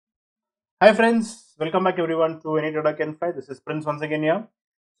Hi friends, welcome back everyone to Any Trader Can Fly. This is Prince once again here.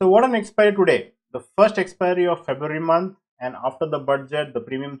 So what an expiry today. The first expiry of February month, and after the budget the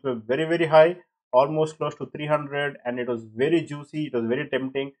premiums were very high, almost close to 300, and it was very juicy, it was very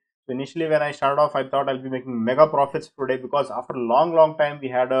tempting. So initially when I started off I thought I'll be making mega profits today because after a long time we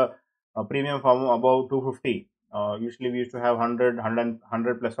had a premium from above 250. Usually we used to have 100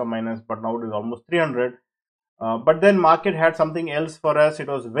 plus or minus, but now it is almost 300. But then market had something else for us. It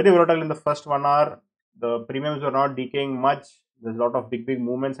was very volatile in the first 1 hour. The premiums were not decaying much. There's a lot of big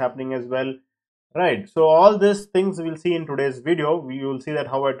movements happening as well. Right. So all these things we'll see in today's video. We will see that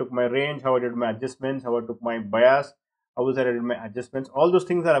how I took my range, how I did my adjustments, how I took my bias, how I did my adjustments. All those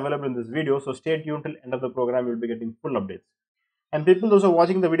things are available in this video. So stay tuned till end of the program. You'll be getting full updates. And people those are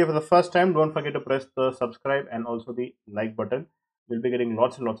watching the video for the first time, don't forget to press the subscribe and also the like button. You'll be getting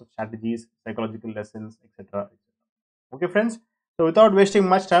lots and lots of strategies, psychological lessons, etc. Okay, friends. So without wasting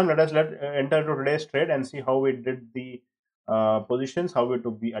much time, let us enter into today's trade and see how we did the positions, how we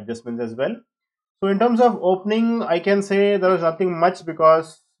took the adjustments as well. So in terms of opening, I can say there was nothing much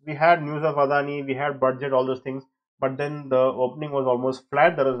because we had news of Adani, we had budget, all those things. But then the opening was almost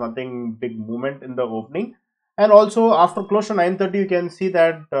flat. There was nothing big movement in the opening. And also after close to 9:30, you can see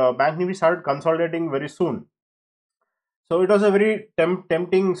that Banknifty started consolidating very soon. So it was a very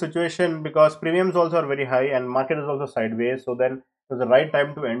tempting situation because premiums also are very high and market is also sideways. So then it was the right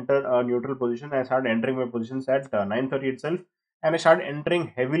time to enter a neutral position. I started entering my positions at 9:30 itself, and I started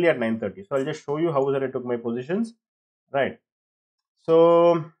entering heavily at 9:30. So I'll just show you how that I took my positions. Right.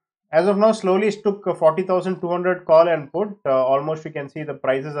 So as of now, slowly it took 40,200 call and put. Almost you can see the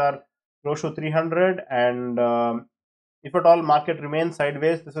prices are close to 300, and if at all market remains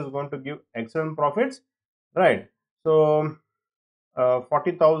sideways, this is going to give excellent profits. Right. So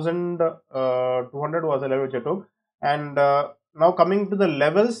 40,200 was the level which I took, and now coming to the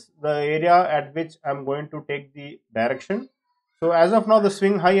levels, the area at which I'm going to take the direction. So as of now, the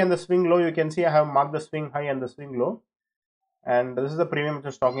swing high and the swing low, you can see I have marked the swing high and the swing low, and this is the premium which I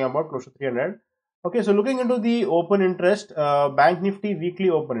was talking about, close to 300. Okay, so looking into the open interest, Bank Nifty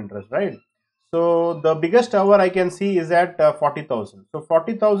weekly open interest, right? So the biggest tower I can see is at 40,000. So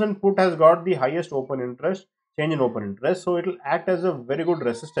 40,000 put has got the highest open interest, change in open interest. So it will act as a very good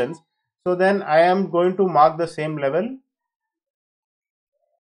resistance. So then I am going to mark the same level.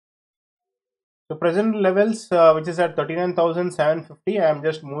 So present levels, which is at 39,750, I am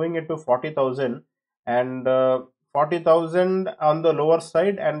just moving it to 40,000, and 40,000 on the lower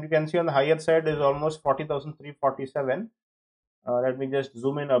side, and you can see on the higher side is almost 40,347. Let me just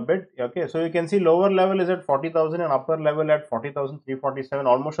zoom in a bit. Okay, so you can see lower level is at 40,000 and upper level at 40,347,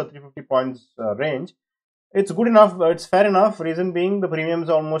 almost a 350 points range. It's good enough, it's fair enough. Reason being the premiums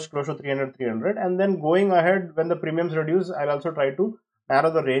are almost close to 300, and then going ahead when the premiums reduce, I'll also try to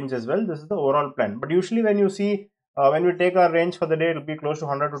narrow the range as well. This is the overall plan. But usually when you see when we take our range for the day, it'll be close to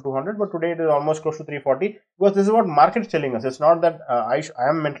 100 to 200, but today it is almost close to 340 because this is what market is telling us. It's not that I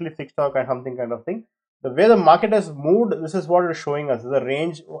am mentally fixed or something kind of thing. The way the market has moved, this is what it is showing us. The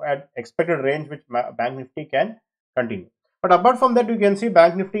range at expected range which Bank Nifty can continue. But apart from that, you can see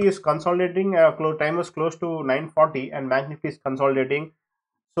Bank Nifty is consolidating. Time was close to 940, and Bank Nifty is consolidating.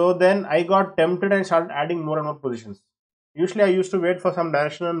 So then I got tempted and started adding more and more positions. Usually I used to wait for some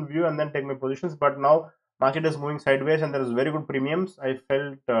directional view and then take my positions, but now market is moving sideways and there is very good premiums. I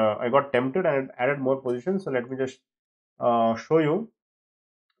felt I got tempted and added more positions. So let me just show you.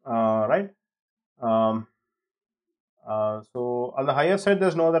 Right. Um, so on the higher side,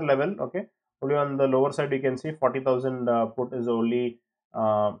 there's no other level. Okay, only on the lower side you can see 40,000 put is the only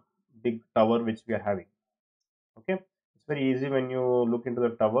uh, big tower which we are having. Okay, it's very easy when you look into the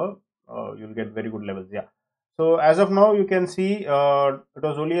tower, you'll get very good levels. Yeah. So as of now, you can see it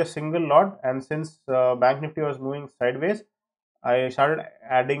was only a single lot, and since Bank Nifty was moving sideways, I started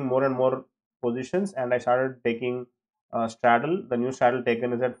adding more and more positions, and I started taking straddle. The new straddle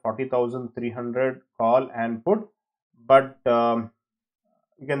taken is at 40,300 call and put, but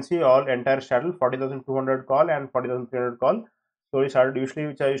you can see all entire straddle 40,200 call and 40,300 call. So I started usually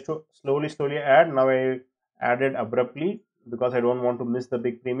which I used to slowly add. Now I added abruptly because I don't want to miss the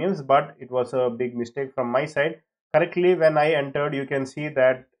big premiums, but it was a big mistake from my side. Correctly, when I entered, you can see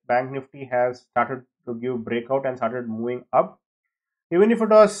that Bank Nifty has started to give breakout and started moving up. Even if it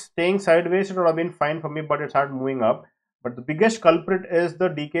was staying sideways, it would have been fine for me, but it started moving up. But the biggest culprit is the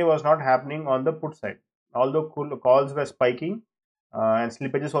decay was not happening on the put side. Although calls were spiking and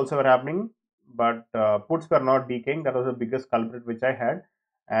slippages also were happening, but puts were not decaying. That was the biggest culprit which I had,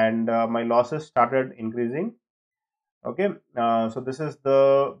 and my losses started increasing. Okay, so this is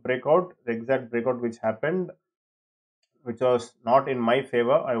the breakout, the exact breakout which happened. which was not in my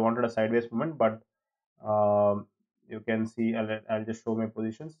favor. I wanted a sideways movement, but you can see, I'll just show my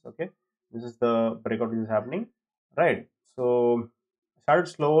positions. Okay, this is the breakout which is happening, right? So started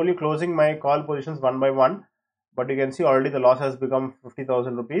slowly closing my call positions one by one, but you can see already the loss has become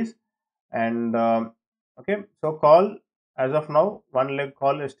 50,000 rupees. And okay, so call, as of now, one leg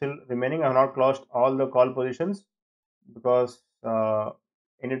call is still remaining. I have not closed all the call positions because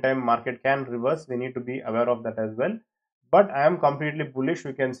anytime market can reverse, we need to be aware of that as well. But I am completely bullish.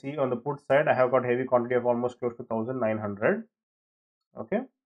 You can see on the put side, I have got heavy quantity of almost close to 1900. Okay,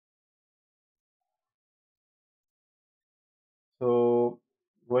 so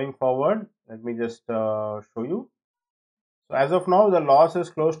going forward, let me just show you. So as of now, the loss is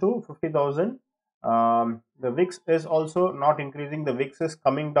close to 50,000. The VIX is also not increasing. The VIX is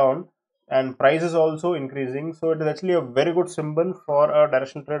coming down, and price is also increasing. So it is actually a very good symbol for a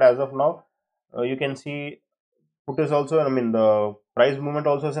directional trade as of now. You can see put is also, I mean, the price movement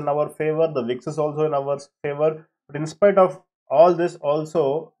also is in our favor. The VIX is also in our favor. But in spite of all this,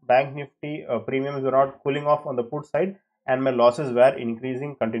 also Bank Nifty premiums were not cooling off on the put side, and my losses were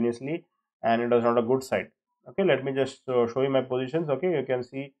increasing continuously, and it was not a good side. Okay, let me just show you my positions. Okay, you can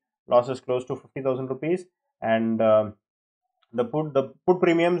see losses close to 50,000 rupees, and the put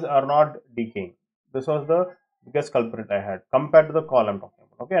premiums are not decaying. This was the biggest culprit I had compared to the call I'm talking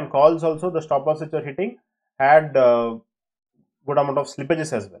about. Okay, and calls also, the stop loss which are hitting had good amount of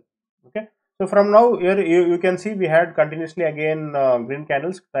slippages as well. Okay, so from now here you can see we had continuously again green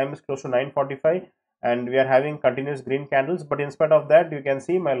candles. Time is close to 9:45, and we are having continuous green candles. But in spite of that, you can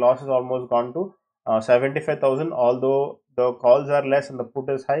see my loss is almost gone to 75,000. Although the calls are less and the put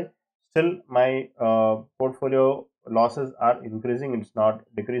is high, still my portfolio losses are increasing. It's not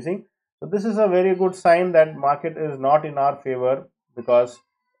decreasing. So this is a very good sign that market is not in our favor, because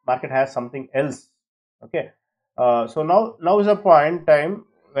market has something else. Okay, so now is a point time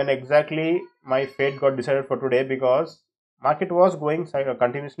when exactly my fate got decided for today, because market was going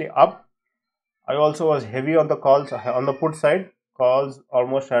continuously up. I also was heavy on the calls on the put side. Calls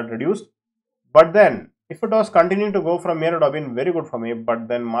almost had reduced, but then if it was continuing to go from here, it would have been very good for me. But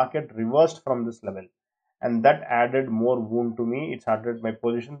then market reversed from this level, and that added more wound to me. It started, my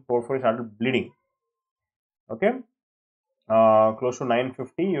position portfolio started bleeding. Okay, close to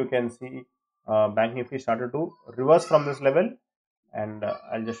 950, you can see Bank Nifty started to reverse from this level, and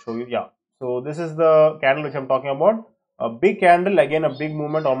I'll just show you. Yeah, so this is the candle which I'm talking about. A big candle, again a big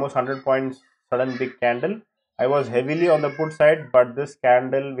movement, almost 100 points sudden big candle. I was heavily on the put side, but this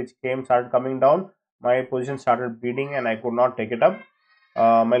candle which came started coming down. My position started bleeding, and I could not take it up.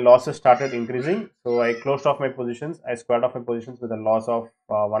 My losses started increasing, so I closed off my positions. I squared off my positions with a loss of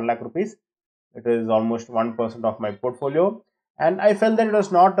 1 lakh rupees. It is almost 1% of my portfolio, and I felt that it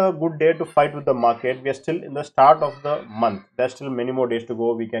was not a good day to fight with the market. We are still in the start of the month. There's still many more days to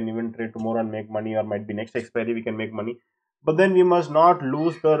go. We can even trade tomorrow and make money, or might be next expiry we can make money. But then we must not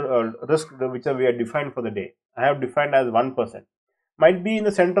lose the risk which we are defined for the day. I have defined as 1%. Might be in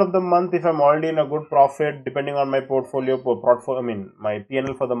the center of the month, if I'm already in a good profit, depending on my portfolio, I mean my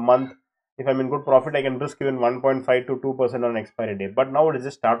PNL for the month. If I'm in good profit, I can risk even 1.5 to 2% on expiry day. But now it is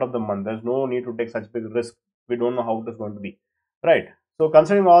the start of the month. There's no need to take such big risk. We don't know how it is going to be, right? So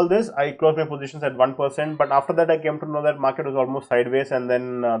considering all this, I closed my positions at 1%. But after that, I came to know that market was almost sideways, and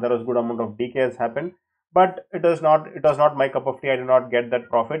then there was good amount of decay has happened. But it was not my cup of tea. I did not get that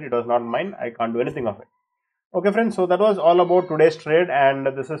profit. It was not mine. I can't do anything of it. Okay, friends, so that was all about today's trade, and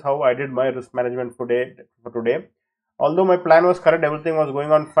this is how I did my risk management for today. Although my plan was correct, everything was going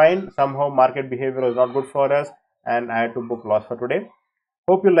on fine, somehow market behavior was not good for us, and I had to book loss for today.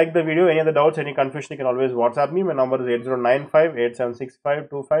 Hope you liked the video. Any other doubts, any confusion, you can always WhatsApp me. My number is 8095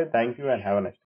 876525. Thank you and have a nice day.